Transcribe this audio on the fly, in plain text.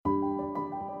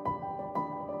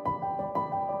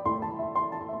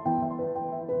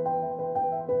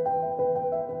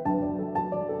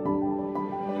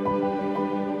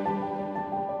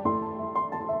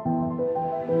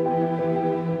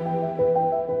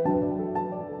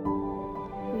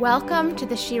Welcome to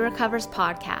the She Recovers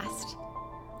podcast.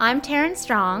 I'm Taryn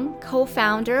Strong,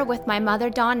 co-founder with my mother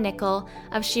Dawn Nickel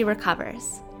of She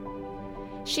Recovers.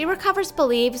 She Recovers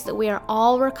believes that we are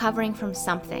all recovering from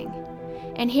something.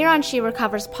 And here on She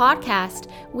Recovers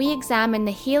podcast, we examine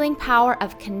the healing power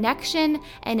of connection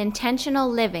and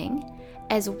intentional living,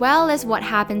 as well as what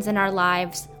happens in our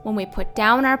lives when we put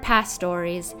down our past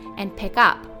stories and pick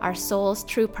up our soul's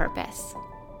true purpose.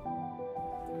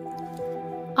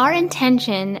 Our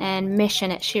intention and mission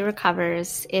at She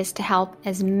Recovers is to help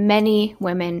as many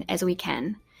women as we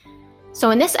can.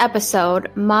 So in this episode,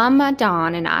 Mama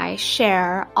Dawn and I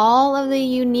share all of the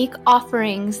unique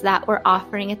offerings that we're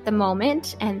offering at the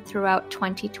moment and throughout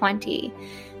 2020.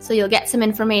 So you'll get some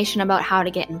information about how to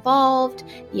get involved,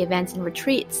 the events and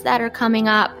retreats that are coming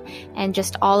up, and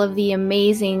just all of the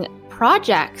amazing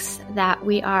projects that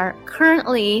we are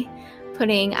currently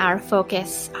putting our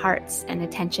focus, hearts, and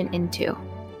attention into.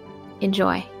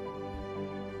 Enjoy.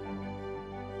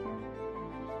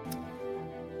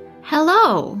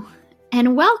 Hello,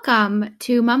 and welcome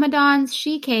to Mama Dawn's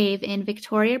She Cave in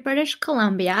Victoria, British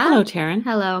Columbia. Hello, Taryn.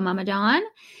 Hello, Mama Dawn.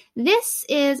 This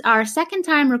is our second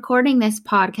time recording this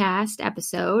podcast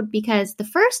episode because the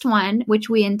first one, which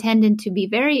we intended to be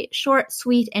very short,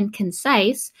 sweet, and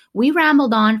concise, we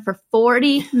rambled on for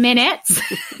 40 minutes.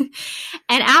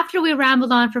 And after we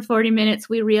rambled on for 40 minutes,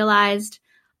 we realized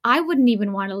I wouldn't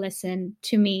even want to listen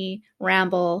to me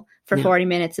ramble for 40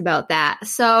 minutes about that.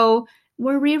 So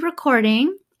we're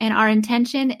re-recording, and our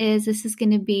intention is this is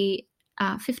going to be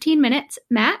 15 minutes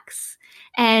max.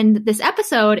 And this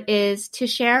episode is to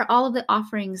share all of the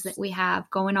offerings that we have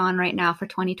going on right now for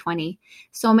 2020.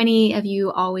 So many of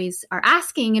you always are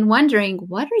asking and wondering,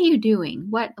 what are you doing?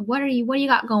 What do you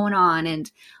got going on?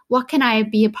 And what can I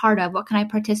be a part of? What can I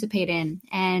participate in?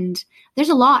 And there's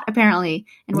a lot apparently.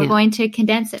 And we're going to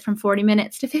condense it from 40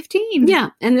 minutes to 15. Yeah.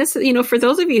 And this, for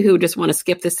those of you who just want to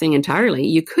skip this thing entirely,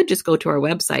 you could just go to our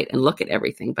website and look at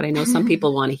everything. But I know some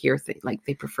people want to hear things, like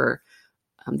they prefer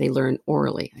they learn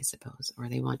orally, I suppose, or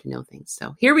they want to know things.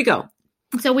 So here we go.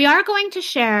 So we are going to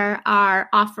share our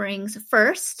offerings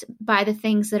first by the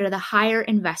things that are the higher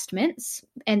investments.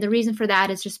 And the reason for that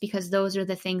is just because those are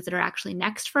the things that are actually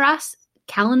next for us,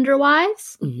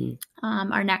 calendar-wise.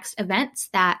 Our next events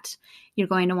that you're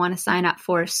going to want to sign up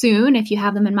for soon if you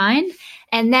have them in mind.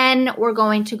 And then we're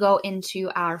going to go into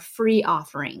our free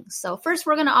offerings. So first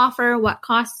we're going to offer what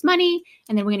costs money,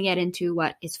 and then we're going to get into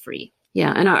what is free.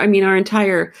 Yeah. And our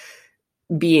entire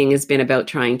being has been about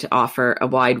trying to offer a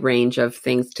wide range of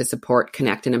things to support,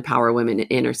 connect, and empower women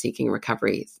in or seeking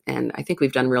recovery. And I think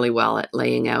we've done really well at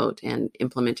laying out and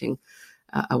implementing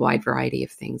a wide variety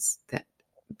of things that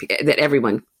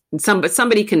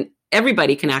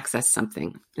everybody can access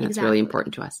something. And that's really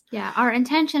important to us. Yeah. Our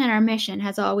intention and our mission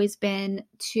has always been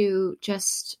to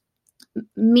just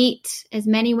meet as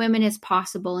many women as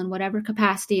possible in whatever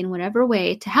capacity, in whatever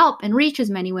way, to help and reach as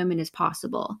many women as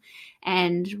possible.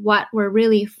 And what we're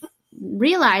really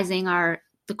realizing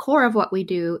the core of what we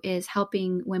do is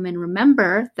helping women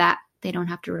remember that they don't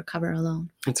have to recover alone.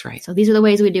 That's right. So these are the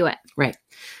ways we do it. Right.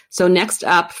 So next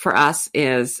up for us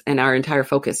is, and our entire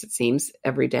focus, it seems,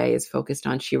 every day is focused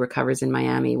on She Recovers in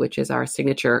Miami, which is our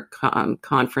signature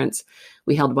conference.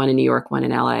 We held one in New York, one in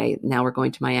LA. Now we're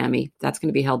going to Miami. That's going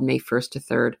to be held May 1st to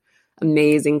 3rd.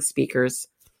 Amazing speakers.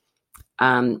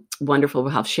 Wonderful.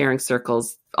 We'll have sharing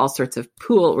circles, all sorts of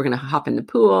pool. We're going to hop in the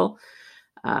pool.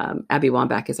 Abby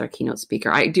Wambach is our keynote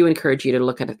speaker. I do encourage you to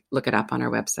look it up on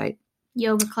our website.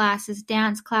 Yoga classes,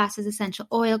 dance classes, essential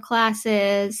oil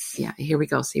classes. Yeah, here we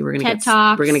go. See, we're going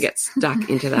to get stuck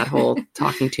into that whole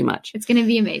talking too much. It's going to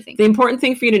be amazing. The important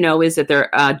thing for you to know is that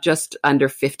there are just under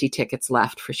 50 tickets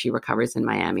left for She Recovers in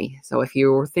Miami. So if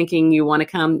you're thinking you want to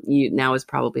come, now is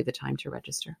probably the time to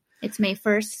register. It's May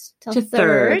 1st till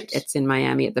 3rd. It's in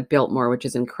Miami at the Biltmore, which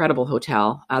is an incredible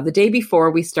hotel. The day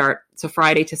before we start, so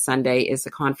Friday to Sunday is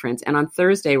the conference. And on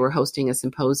Thursday, we're hosting a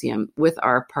symposium with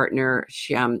our partner,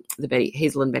 the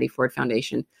Hazel and Betty Ford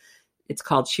Foundation. It's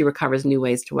called She Recovers New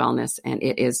Ways to Wellness. And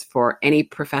it is for any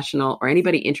professional or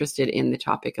anybody interested in the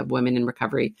topic of women in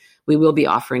recovery. We will be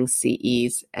offering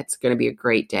CEs. It's going to be a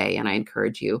great day. And I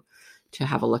encourage you to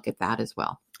have a look at that as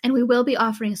well. And we will be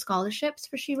offering scholarships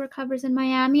for She Recovers in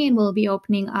Miami, and we'll be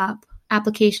opening up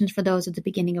applications for those at the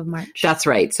beginning of March. That's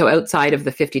right. So outside of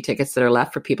the 50 tickets that are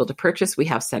left for people to purchase, we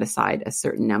have set aside a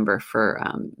certain number for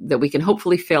that we can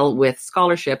hopefully fill with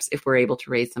scholarships if we're able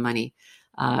to raise the money.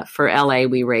 For LA,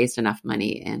 we raised enough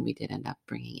money, and we did end up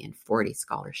bringing in 40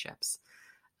 scholarships.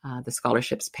 The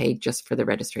scholarships paid just for the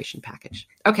registration package.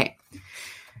 Okay.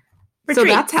 So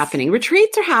that's happening.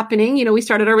 Retreats are happening. You know, we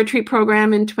started our retreat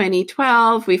program in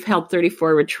 2012. We've held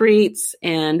 34 retreats,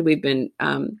 and we've been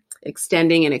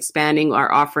extending and expanding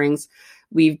our offerings.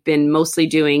 We've been mostly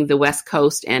doing the West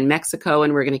Coast and Mexico,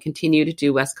 and we're going to continue to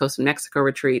do West Coast and Mexico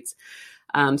retreats.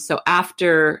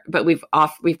 But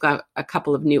we've got a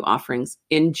couple of new offerings.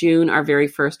 In June, our very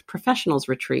first professionals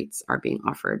retreats are being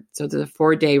offered. So there's a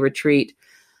 4-day retreat.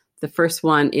 The first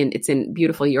one it's in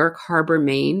beautiful York Harbor,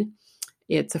 Maine.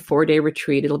 It's a 4-day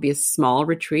retreat. It'll be a small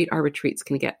retreat. Our retreats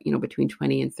can get, between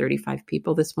 20 and 35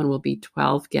 people. This one will be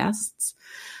 12 guests.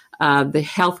 The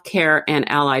Healthcare and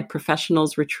Allied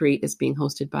Professionals retreat is being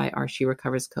hosted by our She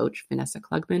Recovers coach, Vanessa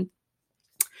Klugman.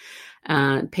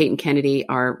 Peyton Kennedy,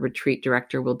 our retreat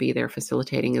director, will be there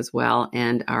facilitating as well.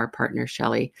 And our partner,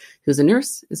 Shelley, who's a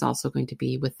nurse, is also going to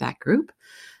be with that group.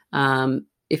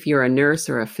 If you're a nurse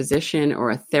or a physician or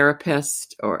a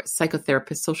therapist or a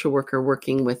psychotherapist, social worker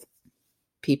working with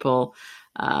people,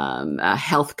 a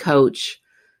health coach,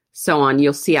 so on,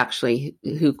 you'll see actually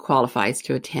who qualifies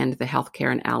to attend the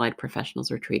Healthcare and Allied Professionals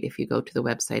retreat if you go to the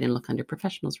website and look under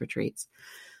professionals retreats.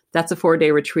 That's a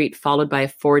 4-day retreat followed by a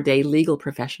 4-day legal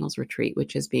professionals retreat,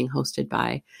 which is being hosted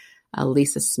by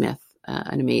Lisa Smith,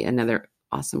 another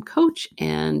awesome coach.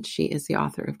 And she is the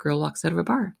author of Girl Walks Out of a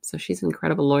Bar. So she's an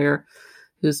incredible lawyer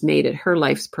who's made it her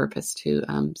life's purpose to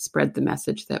spread the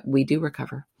message that we do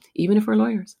recover, even if we're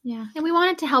lawyers. Yeah. And we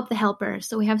wanted to help the helpers.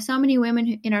 So we have so many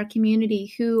women in our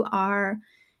community who are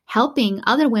helping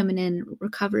other women in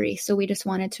recovery. So we just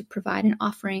wanted to provide an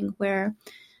offering where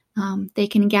they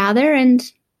can gather and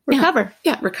recover.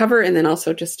 Yeah, recover, and then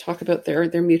also just talk about their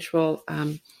mutual,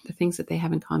 the things that they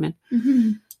have in common.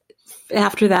 Mm-hmm.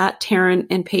 After that, Taryn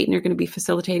and Peyton are going to be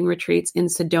facilitating retreats in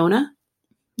Sedona.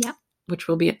 Yeah. Which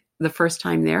will be the first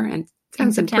time there. And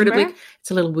in September.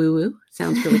 It's a little woo-woo.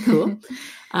 Sounds really cool.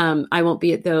 I won't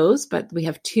be at those, but we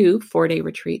have 2 4-day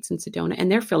retreats in Sedona,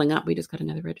 and they're filling up. We just got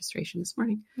another registration this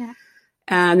morning. Yeah.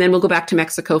 And then we'll go back to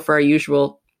Mexico for our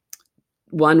usual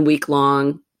 1 week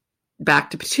long, back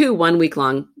to 2 1 week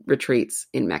long retreats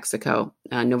in Mexico.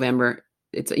 November.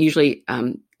 It's usually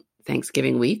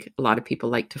Thanksgiving week. A lot of people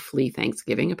like to flee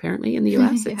Thanksgiving, apparently, in the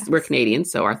U.S. Yes. We're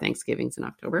Canadians, so our Thanksgiving's in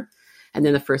October. And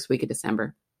then the first week of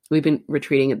December. We've been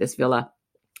retreating at this villa.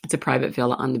 It's a private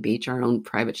villa on the beach, our own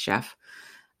private chef,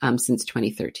 since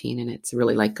 2013. And it's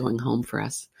really like going home for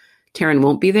us. Taryn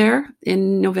won't be there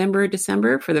in November,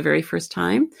 December for the very first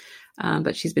time.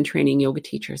 But she's been training yoga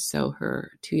teachers. So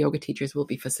her 2 yoga teachers will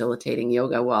be facilitating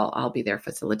yoga while I'll be there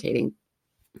facilitating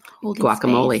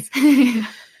guacamole.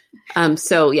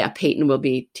 Peyton will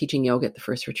be teaching yoga at the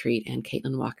first retreat and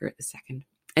Caitlin Walker at the second.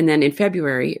 And then in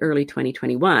February, early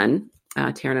 2021,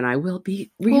 Taryn and I will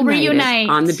be reunited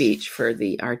on the beach for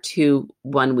our 2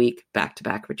 1-week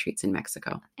back-to-back retreats in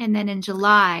Mexico. And then in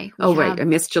July. I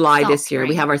missed July this year.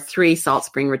 We have our 3 Salt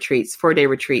Spring retreats, 4-day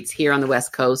retreats here on the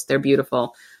West Coast. They're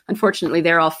beautiful. Unfortunately,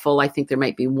 they're all full. I think there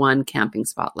might be 1 camping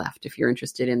spot left. If you're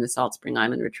interested in the Salt Spring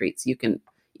Island retreats, you can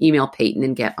email Peyton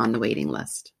and get on the waiting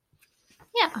list.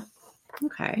 Yeah.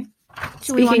 Okay.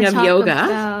 Speaking of yoga,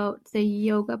 about the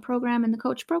yoga program and the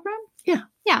coach program.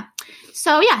 Yeah.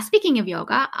 So speaking of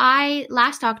yoga, I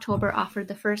last October offered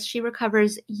the first She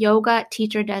Recovers yoga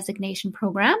teacher designation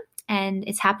program, and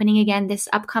it's happening again this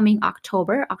upcoming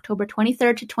October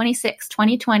 23rd to 26th,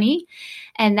 2020.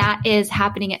 And that is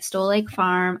happening at Stoll Lake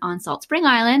Farm on Salt Spring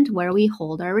Island, where we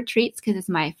hold our retreats because it's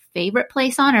my favorite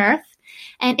place on earth.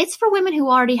 And it's for women who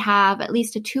already have at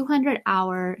least a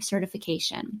 200-hour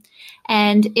certification.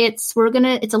 And it's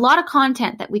a lot of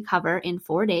content that we cover in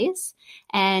 4 days.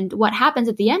 And what happens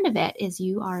at the end of it is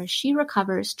you are a She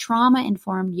Recovers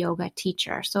trauma-informed yoga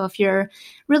teacher. So if you're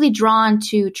really drawn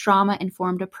to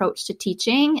trauma-informed approach to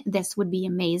teaching, this would be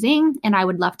amazing. And I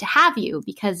would love to have you,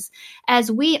 because as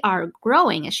we are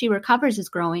growing, as She Recovers is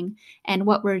growing, and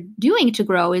what we're doing to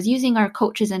grow is using our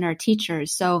coaches and our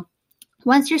teachers. So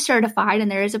once you're certified,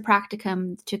 and there is a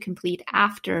practicum to complete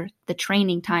after the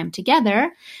training time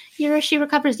together, you're a She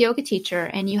Recovers yoga teacher,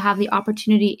 and you have the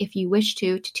opportunity, if you wish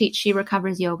to teach She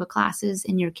Recovers yoga classes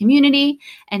in your community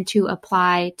and to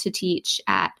apply to teach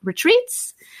at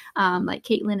retreats, like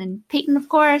Caitlin and Peyton, of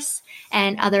course,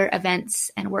 and other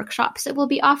events and workshops that we'll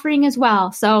be offering as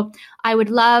well. So I would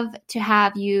love to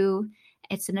have you.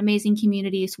 It's an amazing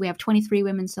community. So we have 23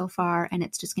 women so far, and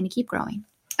it's just going to keep growing.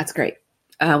 That's great.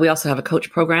 We also have a coach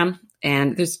program,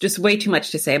 and there's just way too much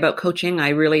to say about coaching. I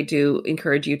really do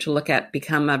encourage you to look at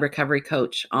Become a Recovery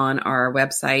Coach on our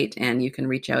website, and you can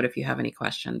reach out if you have any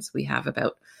questions. We have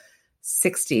about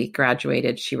 60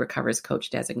 graduated She Recovers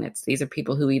coach designates. These are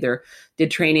people who either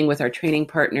did training with our training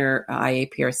partner,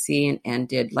 IAPRC, and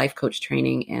did life coach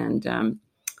training and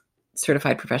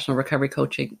certified professional recovery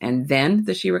coaching and then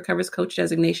the She Recovers coach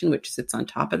designation, which sits on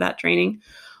top of that training,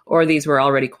 or these were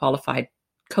already qualified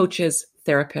coaches,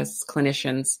 therapists,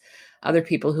 clinicians, other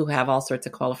people who have all sorts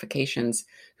of qualifications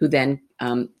who then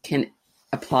can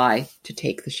apply to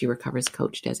take the She Recovers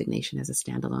coach designation as a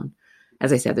standalone.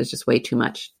 As I said, there's just way too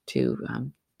much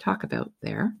to talk about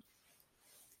there.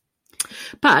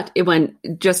 But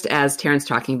just as Taryn's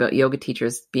talking about yoga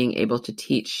teachers being able to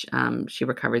teach She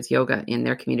Recovers yoga in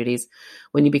their communities,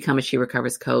 when you become a She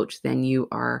Recovers coach, then you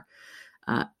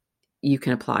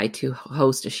can apply to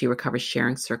host a She Recovers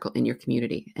sharing circle in your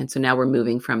community. And so now we're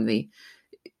moving from the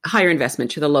higher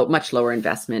investment to the much lower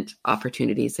investment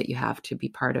opportunities that you have to be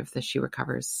part of the She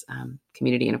Recovers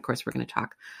community. And of course, we're going to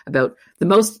talk about the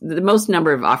most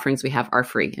number of offerings we have are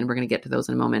free, and we're going to get to those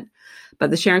in a moment. But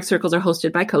the sharing circles are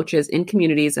hosted by coaches in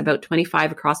communities, about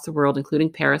 25 across the world,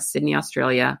 including Paris, Sydney,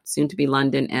 Australia, soon to be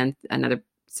London, and another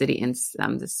city in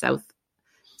the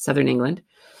southern England.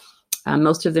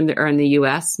 Most of them are in the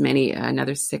US,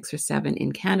 another 6 or 7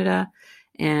 in Canada.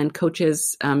 And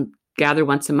coaches gather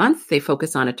once a month. They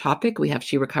focus on a topic. We have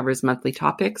She Recovers monthly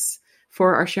topics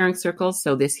for our sharing circles.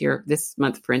 So this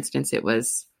month, for instance, it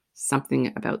was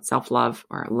something about self-love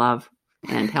or love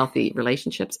and healthy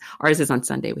relationships. Ours is on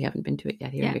Sunday. We haven't been to it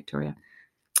yet here in Victoria.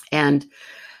 And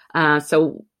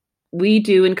so we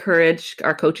do encourage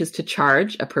our coaches to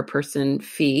charge a per person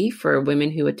fee for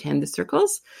women who attend the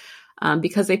circles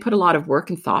because they put a lot of work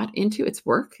and thought into it's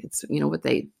work. It's, what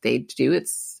they do.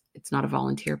 It's not a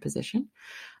volunteer position.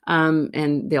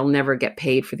 And they'll never get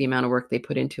paid for the amount of work they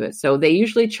put into it. So they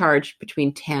usually charge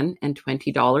between $10 and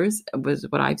 $20 was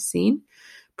what I've seen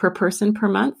per person per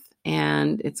month.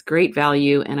 And it's great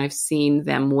value. And I've seen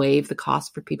them waive the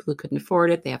cost for people who couldn't afford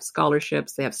it. They have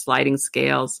scholarships. They have sliding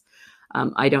scales.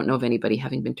 I don't know of anybody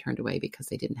having been turned away because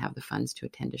they didn't have the funds to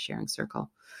attend a sharing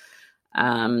circle.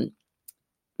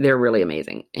 They're really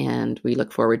amazing. And we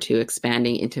look forward to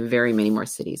expanding into very many more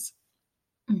cities.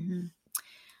 Mm-hmm.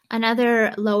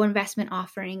 Another low investment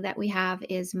offering that we have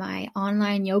is my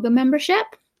online yoga membership.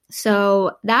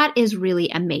 So that is really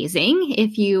amazing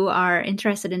if you are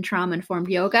interested in trauma-informed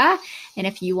yoga and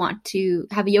if you want to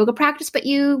have a yoga practice, but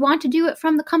you want to do it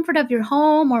from the comfort of your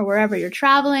home or wherever you're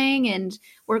traveling and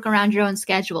work around your own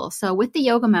schedule. So with the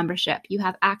yoga membership, you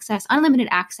have unlimited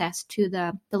access to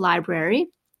the library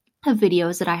of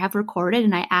videos that I have recorded,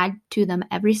 and I add to them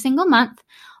every single month.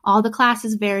 All the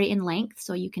classes vary in length,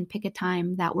 so you can pick a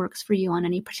time that works for you on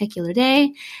any particular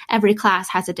day. Every class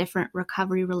has a different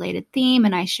recovery-related theme,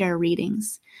 and I share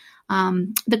readings.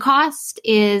 The cost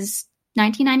is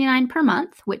 $19.99 per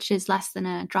month, which is less than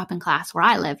a drop-in class where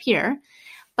I live here.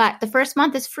 But the first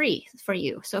month is free for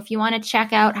you. So if you want to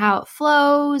check out how it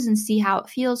flows and see how it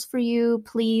feels for you,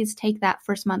 please take that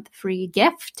first month free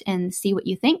gift and see what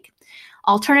you think.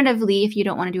 Alternatively, if you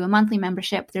don't want to do a monthly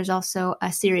membership, there's also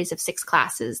a series of 6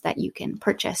 classes that you can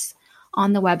purchase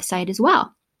on the website as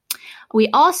well. We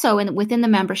also, within the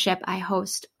membership, I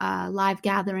host a live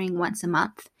gathering once a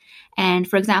month. And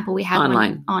for example, we have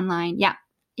one online. Yeah,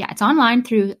 it's online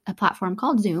through a platform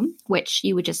called Zoom, which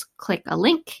you would just click a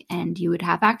link and you would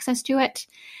have access to it.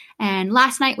 And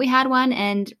last night we had one,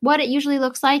 and what it usually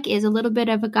looks like is a little bit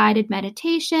of a guided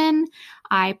meditation.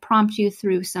 I prompt you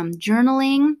through some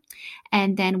journaling,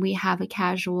 and then we have a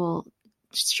casual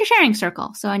sharing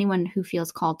circle. So anyone who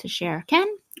feels called to share can,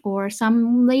 or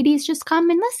some ladies just come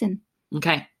and listen.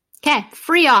 Okay.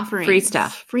 Free offerings. Free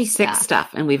stuff. 6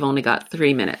 stuff, and we've only got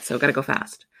 3 minutes, so got to go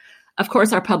fast. Of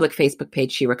course, our public Facebook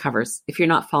page, She Recovers. If you're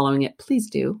not following it, please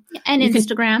do. And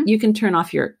Instagram. You can turn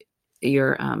off your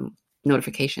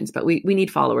notifications, but we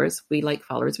need followers. We like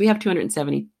followers. We have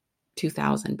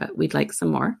 272,000, but we'd like some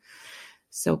more.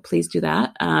 So please do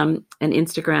that. And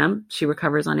Instagram, She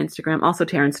Recovers on Instagram. Also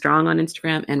Taryn Strong on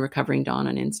Instagram and Recovering Dawn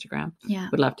on Instagram. Yeah.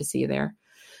 Would love to see you there.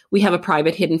 We have a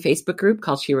private hidden Facebook group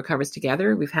called She Recovers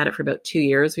Together. We've had it for about 2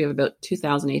 years. We have about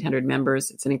 2,800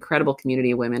 members. It's an incredible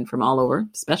community of women from all over,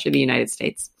 especially the United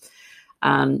States.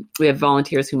 We have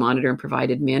volunteers who monitor and provide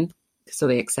admin, so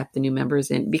they accept the new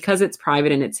members. And because it's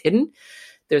private and it's hidden,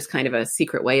 there's kind of a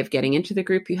secret way of getting into the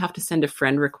group. You have to send a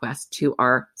friend request to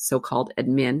our so-called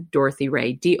admin, Dorothy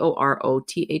Ray,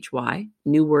 Dorothy,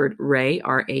 new word Ray,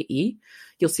 R-A-E.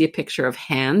 You'll see a picture of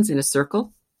hands in a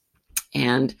circle.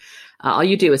 And all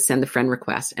you do is send the friend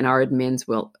request, and our admins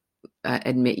will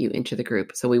admit you into the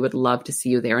group. So we would love to see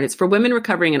you there. And it's for women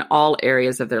recovering in all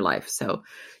areas of their life. So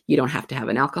you don't have to have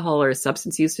an alcohol or a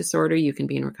substance use disorder. You can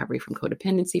be in recovery from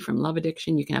codependency, from love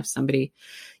addiction. You can have somebody,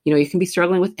 you can be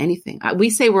struggling with anything. We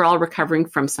say we're all recovering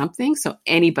from something. So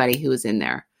anybody who is in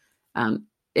there,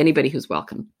 anybody who's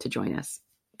welcome to join us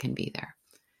can be there.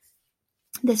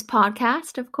 This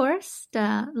podcast, of course,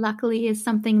 luckily is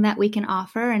something that we can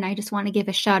offer. And I just want to give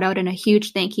a shout out and a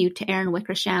huge thank you to Erin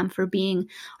Wickersham for being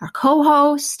our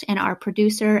co-host and our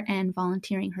producer and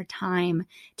volunteering her time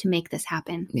to make this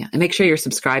happen. Yeah. And make sure you're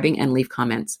subscribing and leave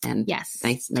comments. And yes,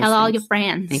 nice tell all things. your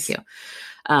friends. Thank you.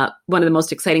 One of the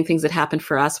most exciting things that happened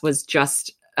for us was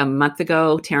just a month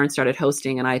ago, Taryn started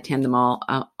hosting, and I attend them all,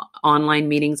 online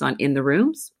meetings on In the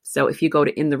Rooms. So if you go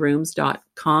to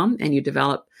intherooms.com and you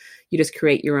just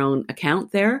create your own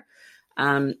account there.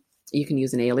 You can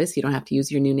use an alias. You don't have to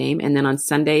use your new name. And then on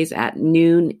Sundays at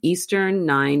noon Eastern,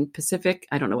 9 Pacific,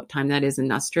 I don't know what time that is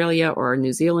in Australia or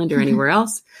New Zealand or anywhere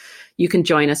else, you can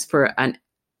join us for a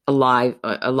live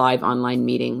online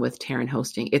meeting with Taryn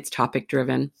hosting. It's topic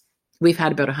driven. We've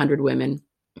had about 100 women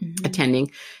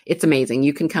attending. It's amazing.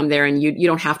 You can come there and you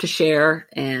don't have to share,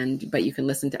 but you can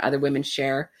listen to other women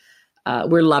share.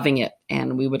 We're loving it,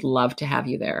 and we would love to have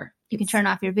you there. You can turn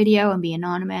off your video and be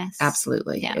anonymous.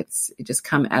 Absolutely. Yeah. You just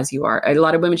come as you are. A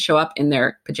lot of women show up in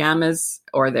their pajamas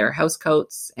or their house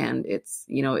coats, and it's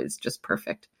just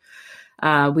perfect.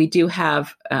 We do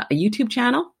have a YouTube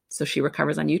channel. So She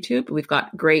Recovers on YouTube. We've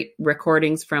got great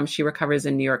recordings from She Recovers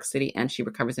in New York City and She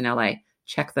Recovers in LA.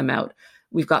 Check them out.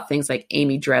 We've got things like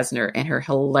Amy Dresner and her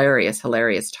hilarious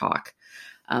talk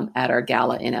at our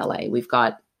gala in LA. We've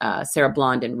got Sarah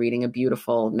Blondin reading a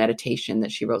beautiful meditation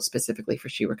that she wrote specifically for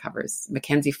She Recovers.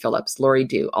 Mackenzie Phillips, Lori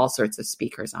Dew, all sorts of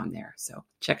speakers on there. So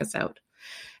check us out.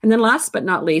 And then last but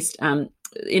not least,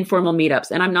 informal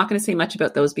meetups. And I'm not going to say much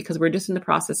about those because we're just in the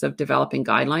process of developing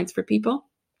guidelines for people.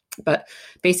 But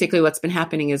basically what's been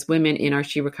happening is women in our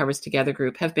She Recovers Together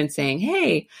group have been saying,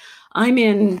 hey, I'm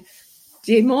in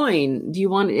Des Moines. Do you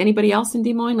want anybody else in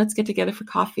Des Moines? Let's get together for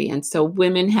coffee. And so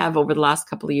women have over the last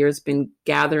couple of years been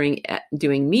gathering,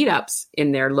 doing meetups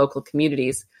in their local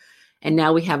communities. And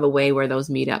now we have a way where those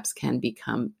meetups can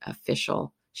become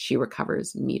official She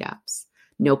Recovers meetups.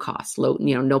 No cost,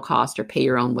 no cost or pay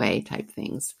your own way type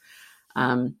things.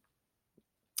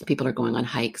 People are going on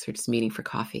hikes or just meeting for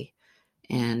coffee.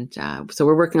 And so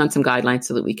we're working on some guidelines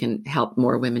so that we can help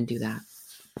more women do that.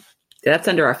 That's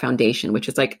under our foundation, which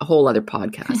is like a whole other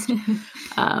podcast.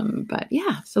 But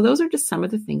yeah, so those are just some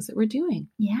of the things that we're doing.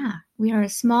 Yeah, we are a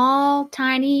small,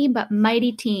 tiny, but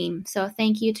mighty team. So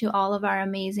thank you to all of our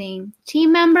amazing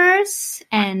team members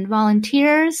and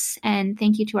volunteers. And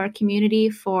thank you to our community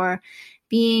for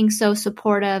being so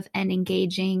supportive and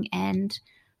engaging and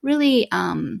really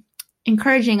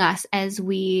encouraging us as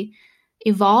we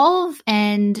evolve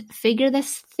and figure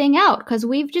this thing out, because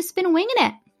we've just been winging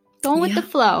it. Going with the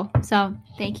flow. So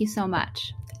thank you so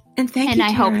much. And thank you, And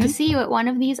I Taryn. hope to see you at one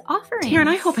of these offerings. Taryn,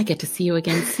 I hope I get to see you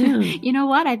again soon. You know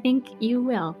what? I think you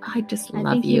will. I just love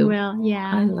I think you will.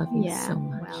 Yeah. I love you yeah. so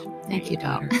much. Well, thank you,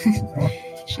 daughter.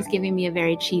 She's giving me a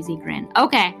very cheesy grin.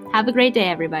 Okay. Have a great day,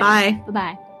 everybody. Bye.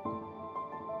 Bye-bye.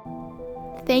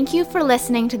 Thank you for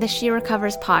listening to the She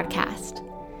Recovers podcast.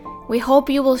 We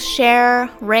hope you will share,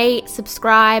 rate,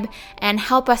 subscribe, and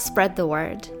help us spread the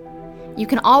word. You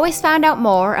can always find out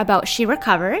more about She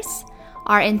Recovers,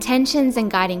 our intentions and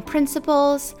guiding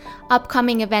principles,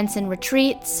 upcoming events and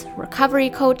retreats, recovery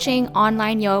coaching,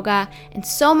 online yoga, and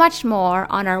so much more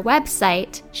on our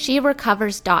website,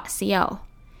 sherecovers.co.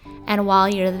 And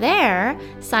while you're there,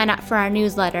 sign up for our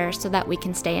newsletter so that we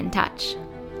can stay in touch.